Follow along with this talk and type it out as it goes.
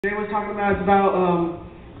They was talking about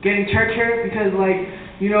getting church hurt because, like,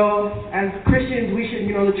 you know, as Christians, we should,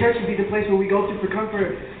 you know, the church should be the place where we go to for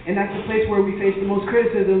comfort, and that's the place where we face the most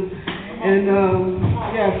criticism. And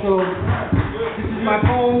yeah, so this is my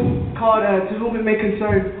poem called "To Whom It May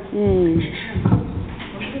Concern."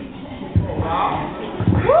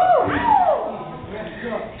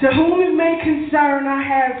 To whom it may concern, I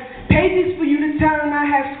have pages for you to turn, I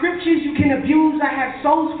have scriptures you can abuse, I have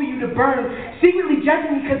souls for you to burn, secretly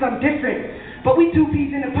judging me because I'm different. But we two peas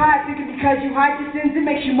in a pod, thinking because you hide your sins, it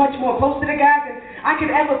makes you much more closer to God than I could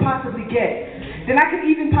ever possibly get. Than I could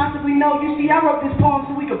even possibly know. You see, I wrote this poem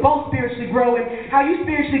so we could both spiritually grow, and how you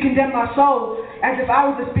spiritually condemn my soul as if I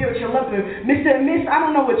was a spiritual lover. Mr. and Miss, I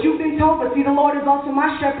don't know what you've been told, but see, the Lord is also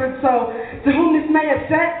my shepherd, so to whom this may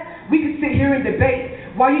upset, we could sit here and debate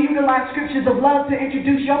while you utilize scriptures of love to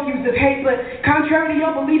introduce your views of hate. But contrary to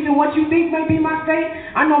your belief in what you think may be my fate,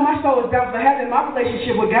 I know my soul is bound for heaven. My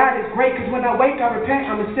relationship with God is great, because when I wake, I repent,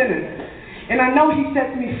 I'm a sinner. And I know He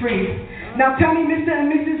sets me free. Now tell me, Mr. and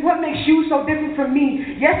Mrs., what makes you so different from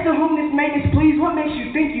me? Yes, to whom this may displease, what makes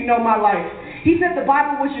you think you know my life? He said the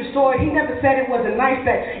Bible was your sword. He never said it was a knife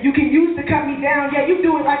that you can use to cut me down. Yeah, you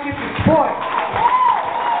do it like it's a sport.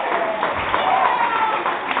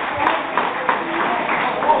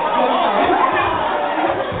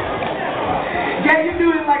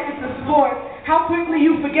 How quickly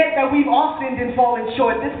you forget that we've all sinned and fallen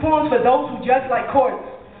short. This poem's for those who judge like courts.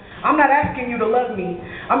 I'm not asking you to love me.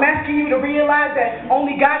 I'm asking you to realize that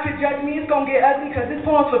only God can judge me. It's going to get ugly, because this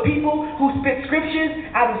poem's for people who spit scriptures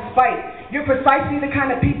out of spite. You're precisely the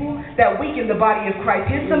kind of people that weaken the body of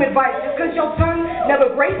Christ. Here's some advice. Just because your tongue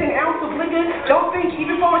never graced an ounce of liquor, don't think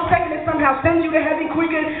even for a second it somehow sends you to heaven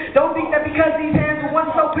quicker. Don't think that because these hands were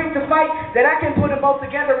once so quick to fight that I can put them both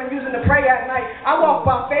together and use them to pray at night. I walk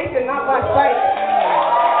by faith and not by sight.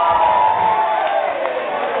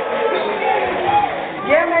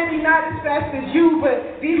 Yeah, maybe not as fast as you,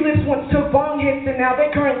 but these lips once took bong hits and now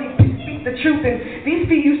they currently speak the truth. And these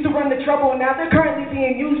feet used to run the trouble and now they're currently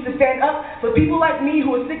being used to stand up for people like me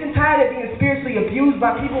who are sick and tired of being spiritually abused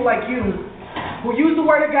by people like you, who use the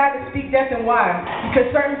word of God to speak death and why.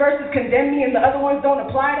 Because certain verses condemn me and the other ones don't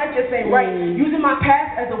apply, that just ain't right. Using my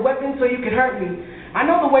past as a weapon so you can hurt me. I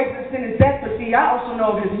know the wages of sin is death, but see, I also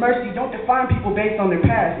know of His mercy. Don't define people based on their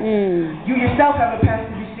past. You yourself have a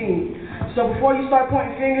past to be seen. So before you start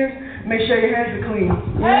pointing fingers, make sure your hands are clean.